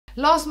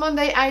Last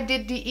Monday I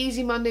did the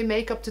Easy Monday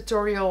makeup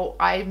tutorial.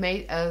 I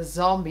made a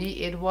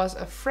zombie. It was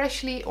a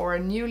freshly or a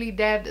newly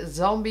dead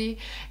zombie,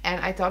 and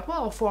I thought,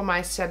 well, for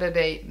my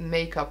Saturday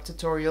makeup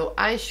tutorial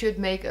I should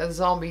make a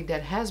zombie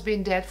that has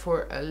been dead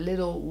for a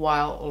little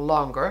while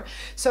longer.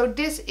 So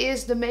this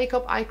is the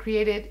makeup I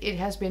created. It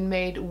has been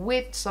made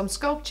with some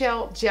Sculpt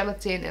gel,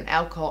 gelatin and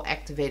alcohol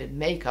activated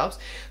makeups.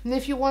 And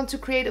if you want to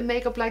create a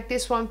makeup like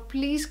this one,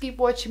 please keep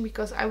watching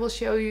because I will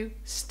show you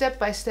step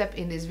by step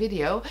in this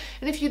video.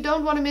 And if you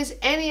don't want to miss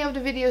any of the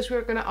videos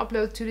we're going to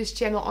upload to this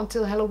channel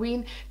until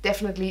Halloween,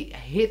 definitely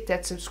hit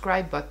that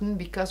subscribe button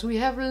because we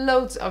have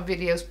loads of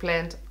videos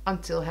planned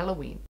until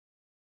Halloween.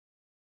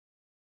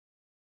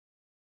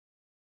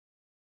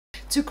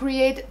 To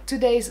create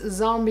today's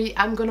zombie,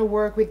 I'm gonna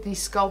work with the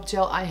Sculpt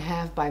gel I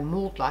have by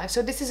Mouldlife.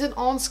 So this is an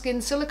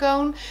on-skin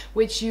silicone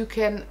which you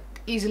can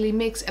easily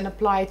mix and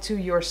apply to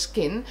your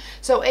skin.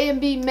 So A and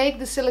B make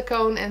the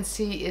silicone and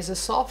C is a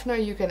softener.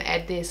 You can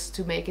add this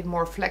to make it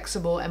more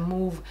flexible and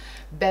move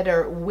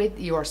better with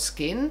your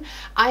skin.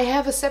 I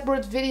have a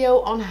separate video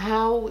on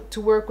how to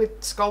work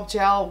with Sculpt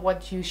gel,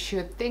 what you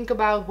should think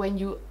about when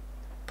you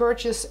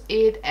purchase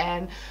it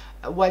and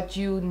what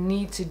you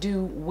need to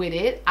do with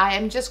it. I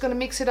am just going to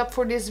mix it up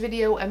for this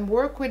video and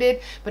work with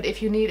it, but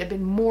if you need a bit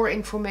more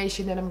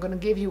information than I'm going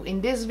to give you in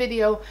this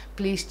video,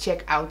 please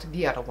check out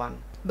the other one.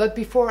 But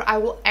before I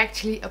will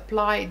actually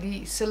apply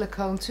the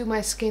silicone to my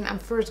skin, I'm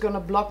first going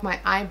to block my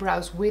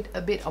eyebrows with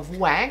a bit of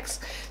wax.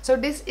 So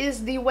this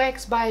is the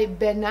wax by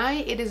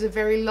Benai. It is a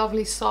very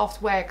lovely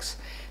soft wax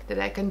that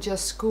I can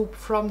just scoop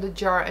from the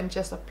jar and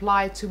just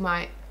apply to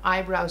my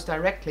eyebrows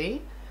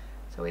directly.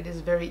 So it is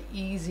very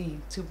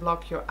easy to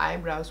block your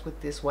eyebrows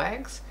with this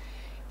wax.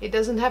 It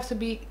doesn't have to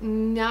be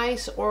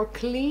nice or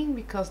clean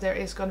because there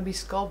is going to be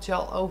Sculpt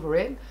gel over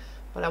it.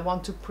 But I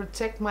want to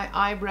protect my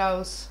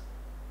eyebrows.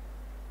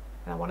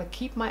 And I want to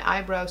keep my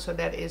eyebrows, so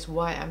that is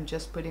why I'm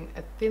just putting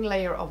a thin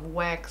layer of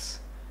wax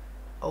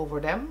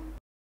over them.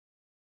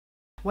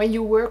 When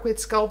you work with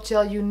Sculpt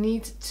gel, you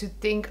need to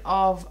think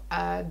of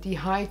the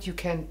height you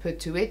can put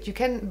to it. You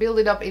can build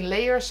it up in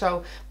layers,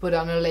 so put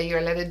on a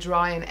layer, let it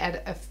dry and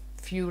add a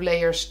few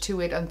layers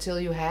to it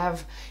until you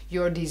have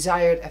your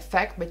desired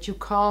effect, but you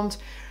can't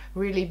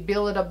really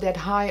build it up that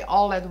high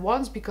all at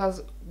once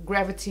because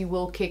gravity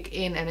will kick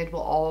in and it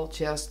will all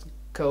just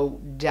go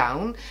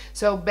down.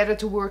 So better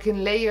to work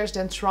in layers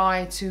than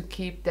try to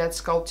keep that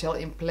Sculpt gel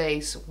in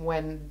place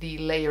when the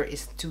layer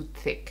is too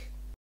thick.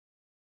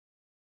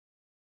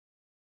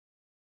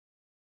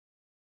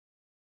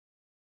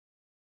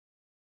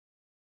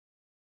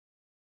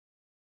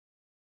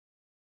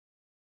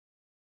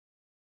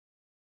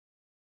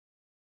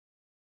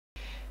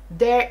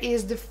 There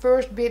is the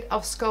first bit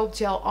of Sculpt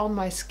gel on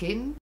my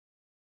skin.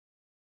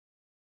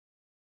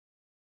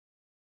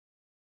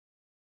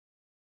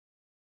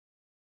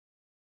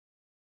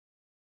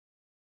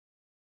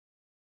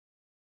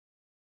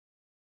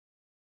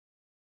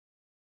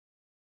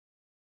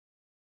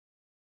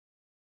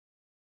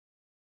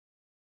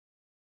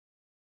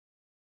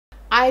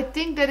 I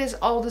think that is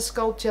all the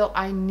Sculpt gel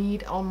I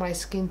need on my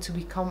skin to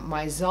become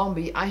my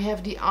zombie. I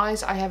have the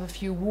eyes, I have a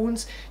few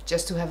wounds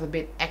just to have a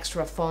bit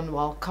extra fun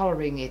while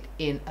coloring it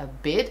in a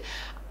bit.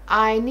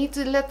 I need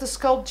to let the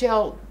Sculpt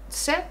gel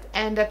set,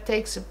 and that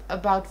takes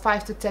about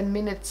 5 to 10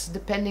 minutes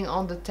depending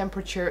on the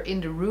temperature in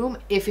the room.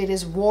 If it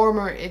is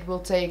warmer, it will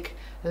take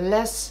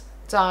less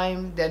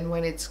time than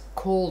when it's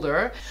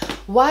colder.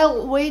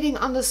 While waiting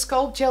on the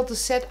Sculpt gel to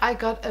set, I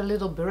got a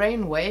little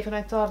brainwave and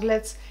I thought,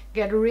 let's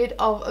get rid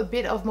of a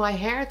bit of my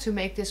hair to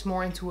make this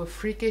more into a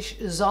freakish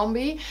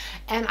zombie.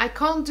 And I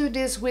can't do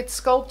this with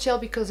Sculpt gel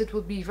because it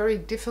would be very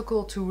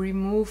difficult to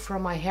remove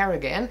from my hair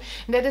again.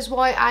 And that is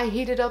why I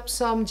heated up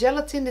some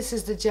gelatin. This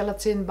is the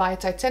gelatin by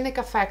Titanic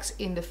Effects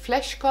in the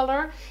flesh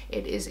color.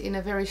 It is in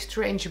a very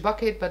strange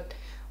bucket, but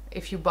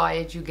if you buy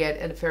it, you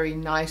get a very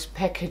nice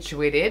package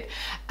with it.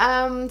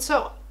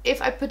 So if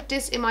I put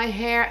this in my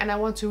hair and I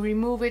want to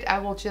remove it, I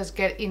will just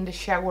get in the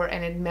shower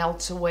and it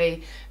melts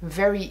away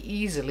very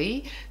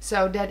easily.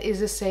 So that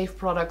is a safe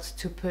product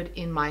to put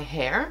in my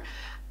hair.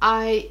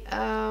 I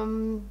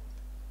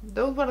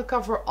don't want to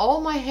cover all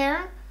my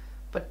hair,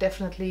 but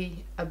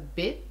definitely a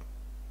bit.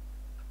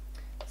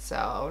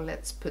 So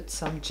let's put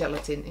some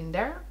gelatin in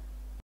there.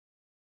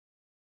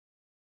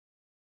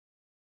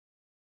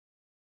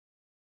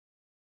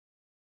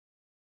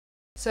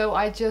 So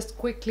I just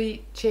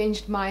quickly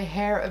changed my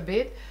hair a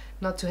bit,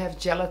 not to have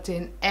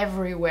gelatin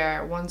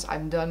everywhere once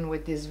I'm done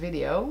with this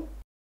video.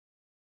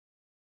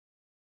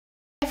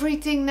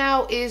 Everything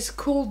now is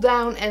cooled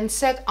down and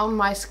set on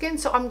my skin,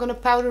 so I'm gonna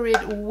powder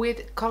it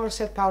with Color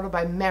Set Powder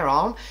by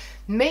Meron,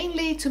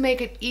 mainly to make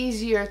it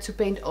easier to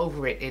paint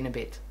over it in a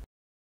bit.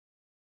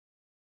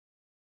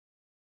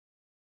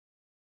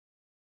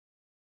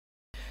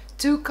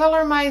 To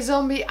color my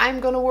zombie,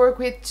 I'm gonna work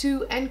with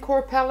two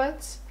Encore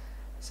palettes.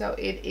 So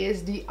it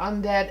is the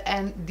Undead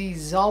and the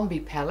Zombie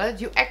palette.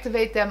 You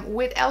activate them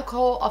with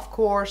alcohol, of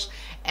course,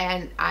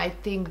 and I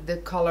think the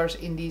colors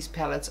in these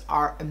palettes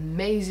are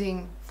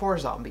amazing for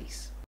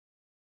zombies.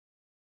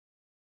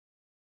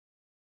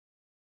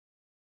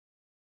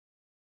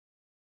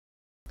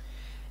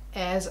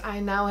 As I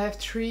now have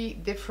 3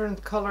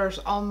 different colors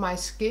on my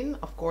skin,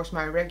 of course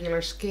my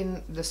regular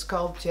skin, the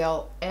Sculpt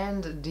gel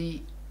and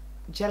the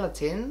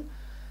gelatin,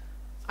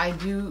 I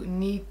do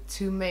need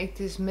to make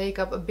this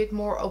makeup a bit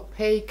more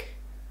opaque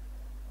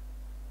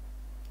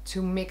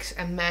to mix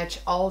and match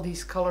all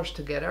these colors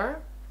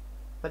together.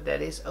 But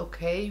that is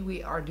okay,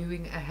 we are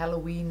doing a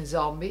Halloween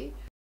zombie.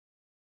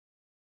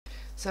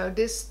 So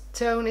this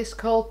tone is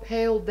called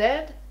Pale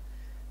Dead.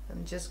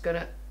 I'm just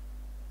gonna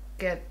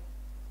get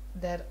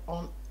that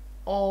on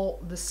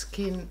all the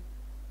skin,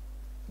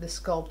 the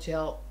Sculpt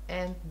gel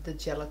and the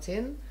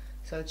gelatin.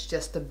 So it's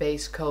just the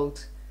base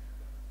coat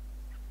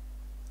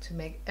to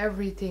make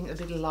everything a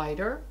bit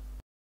lighter.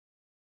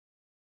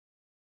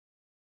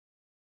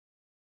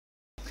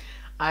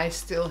 I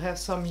still have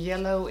some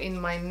yellow in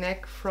my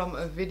neck from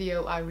a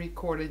video I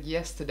recorded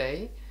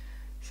yesterday.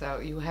 So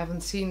you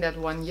haven't seen that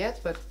one yet,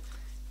 but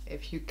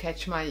if you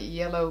catch my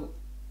yellow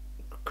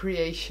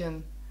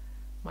creation,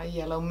 my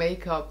yellow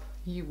makeup,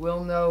 you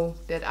will know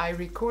that I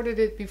recorded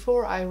it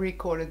before I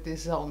recorded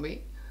this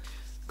zombie.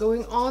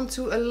 Going on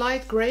to a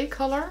light gray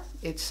color.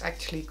 It's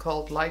actually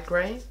called light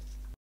gray.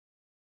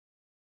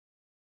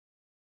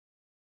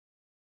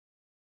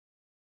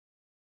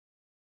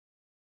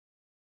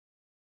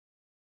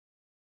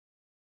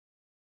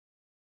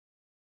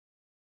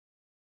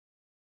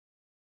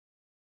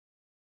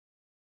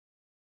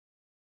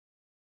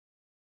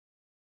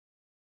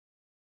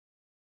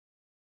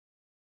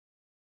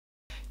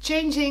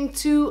 Changing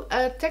to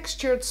a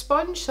textured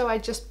sponge, so I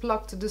just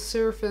plucked the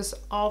surface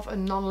of a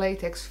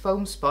non-latex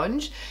foam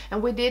sponge,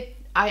 and with it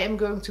I am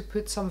going to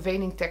put some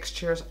veining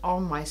textures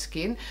on my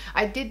skin.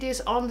 I did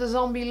this on the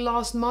zombie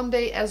last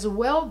Monday as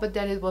well, but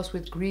then it was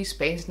with grease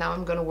paints. Now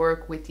I'm going to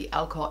work with the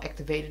alcohol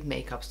activated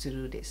makeups to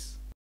do this.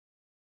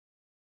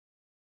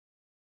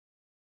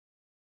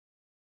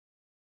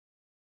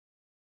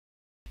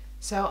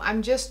 So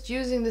I'm just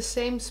using the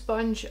same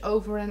sponge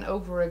over and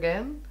over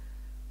again.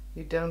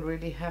 You don't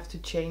really have to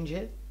change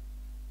it.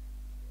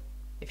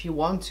 If you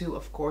want to,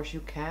 of course you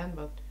can,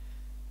 but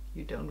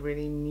you don't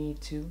really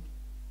need to.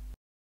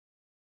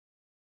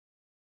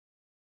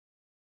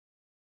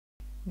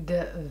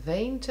 The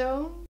vein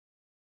tone.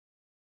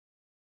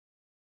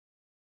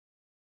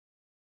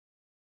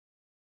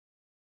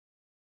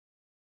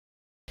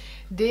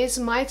 This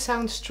might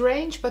sound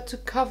strange, but to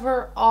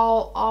cover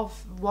all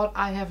of what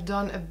I have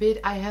done a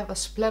bit, I have a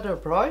splatter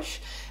brush.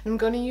 I'm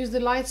going to use the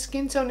light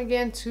skin tone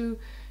again to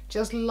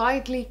just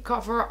lightly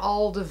cover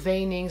all the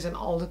veinings and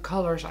all the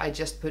colors I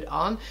just put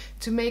on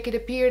to make it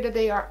appear that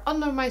they are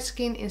under my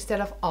skin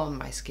instead of on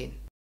my skin.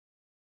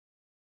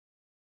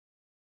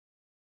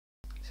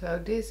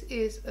 So this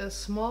is a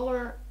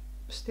smaller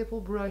stipple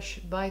brush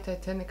by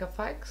Titanic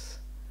FX.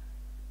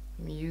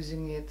 I'm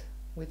using it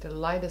with the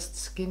lightest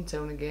skin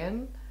tone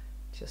again,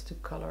 just to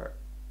color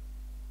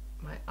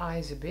my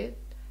eyes a bit.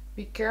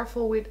 Be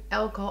careful with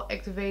alcohol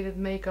activated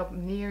makeup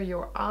near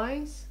your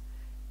eyes.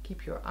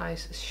 Keep your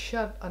eyes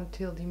shut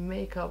until the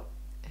makeup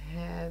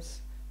has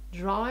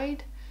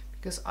dried,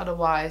 because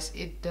otherwise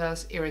it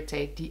does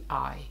irritate the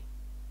eye.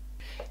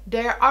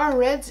 There are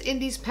reds in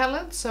these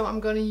palettes, so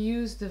I'm going to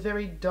use the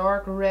very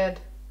dark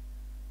red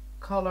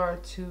color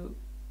to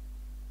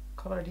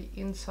color the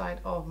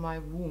inside of my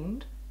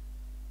wound.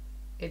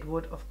 It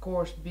would of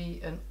course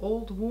be an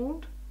old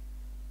wound,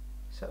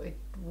 so it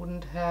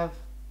wouldn't have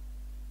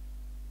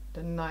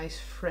the nice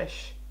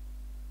fresh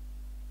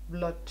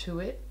blood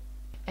to it.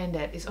 And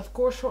that is of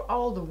course for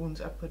all the wounds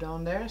I put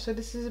on there. So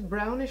this is a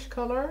brownish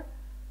color.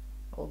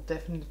 I'll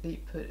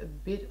definitely put a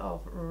bit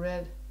of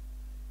red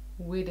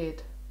with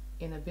it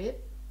in a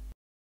bit.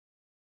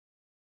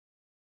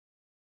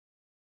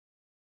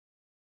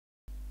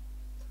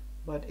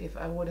 But if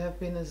I would have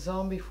been a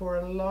zombie for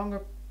a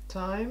longer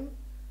time,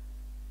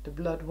 the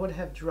blood would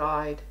have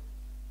dried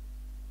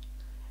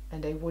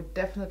and they would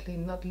definitely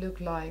not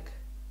look like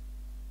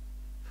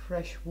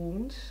fresh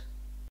wounds.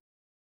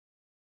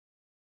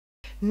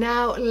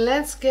 Now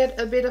let's get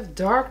a bit of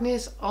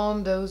darkness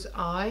on those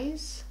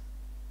eyes.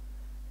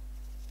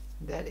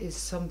 That is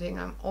something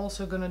I'm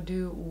also gonna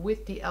do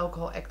with the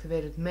alcohol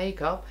activated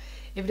makeup.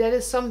 If that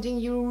is something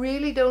you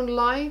really don't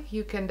like,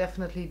 you can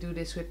definitely do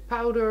this with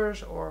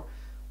powders or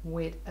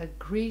with a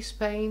grease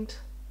paint.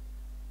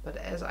 But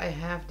as I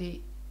have the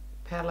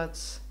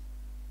palettes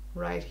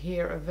right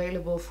here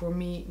available for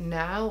me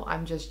now,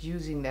 I'm just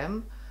using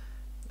them.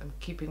 I'm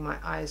keeping my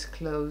eyes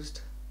closed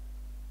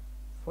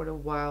for the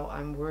while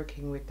I'm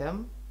working with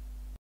them.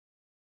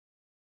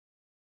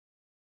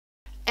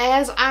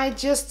 As I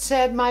just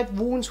said, my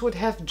wounds would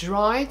have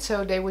dried,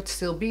 so they would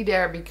still be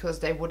there because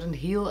they wouldn't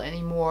heal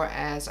anymore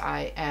as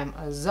I am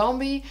a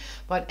zombie,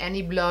 but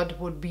any blood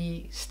would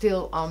be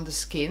still on the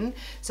skin.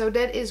 So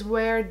that is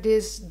where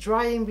this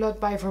drying blood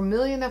by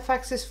Vermilion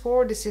FX is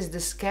for. This is the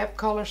scab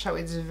color, so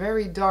it's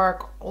very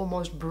dark,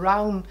 almost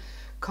brown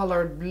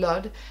colored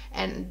blood,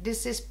 and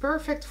this is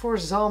perfect for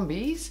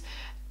zombies.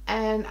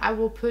 And I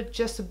will put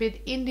just a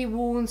bit in the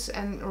wounds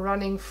and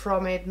running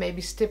from it, maybe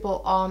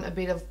stipple on a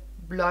bit of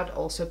blood,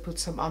 also put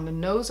some on the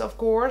nose of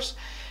course.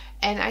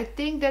 And I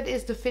think that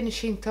is the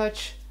finishing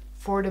touch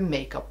for the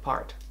makeup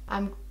part.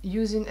 I'm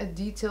using a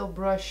detail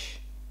brush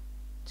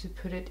to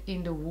put it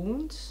in the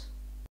wounds.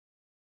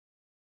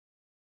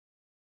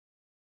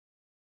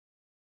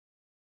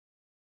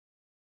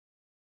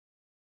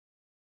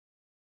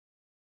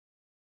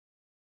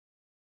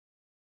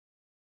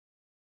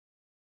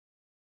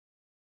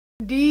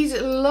 These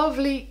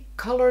lovely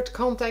colored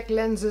contact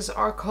lenses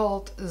are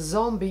called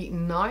Zombie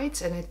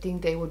Nights, and I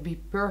think they would be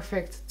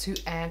perfect to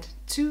add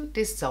to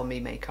this zombie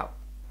makeup.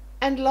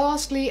 And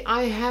lastly,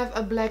 I have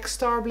a black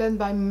star blend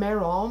by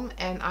Meron,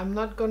 and I'm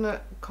not gonna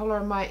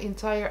color my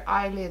entire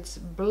eyelids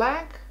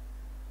black,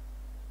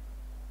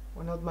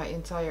 or not my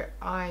entire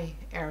eye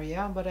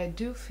area, but I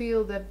do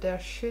feel that there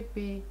should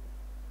be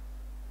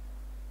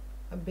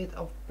a bit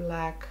of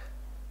black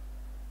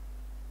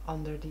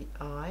under the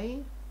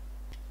eye.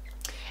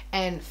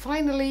 And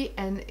finally,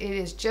 and it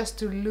is just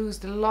to lose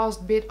the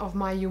last bit of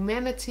my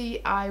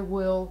humanity, I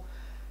will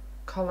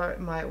color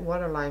my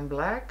waterline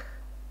black.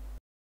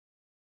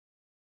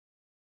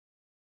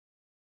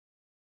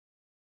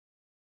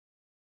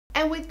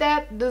 And with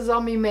that, the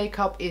zombie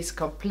makeup is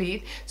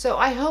complete. So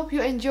I hope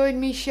you enjoyed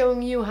me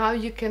showing you how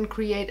you can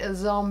create a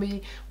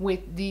zombie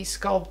with the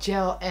Sculpt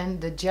gel and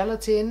the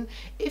gelatin.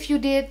 If you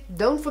did,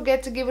 don't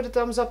forget to give it a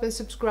thumbs up and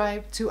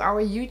subscribe to our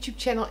YouTube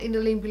channel in the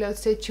link below.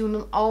 Stay tuned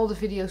on all the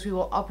videos we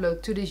will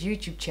upload to this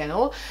YouTube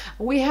channel.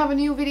 We have a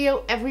new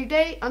video every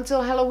day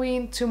until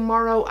Halloween.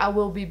 Tomorrow I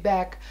will be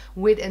back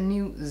with a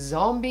new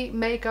zombie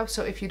makeup.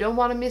 So if you don't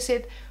want to miss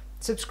it,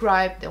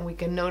 subscribe, then we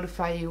can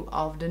notify you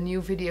of the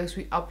new videos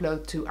we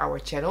upload to our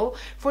channel.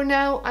 For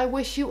now, I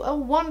wish you a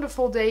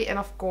wonderful day, and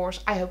of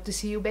course I hope to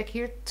see you back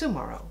here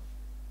tomorrow.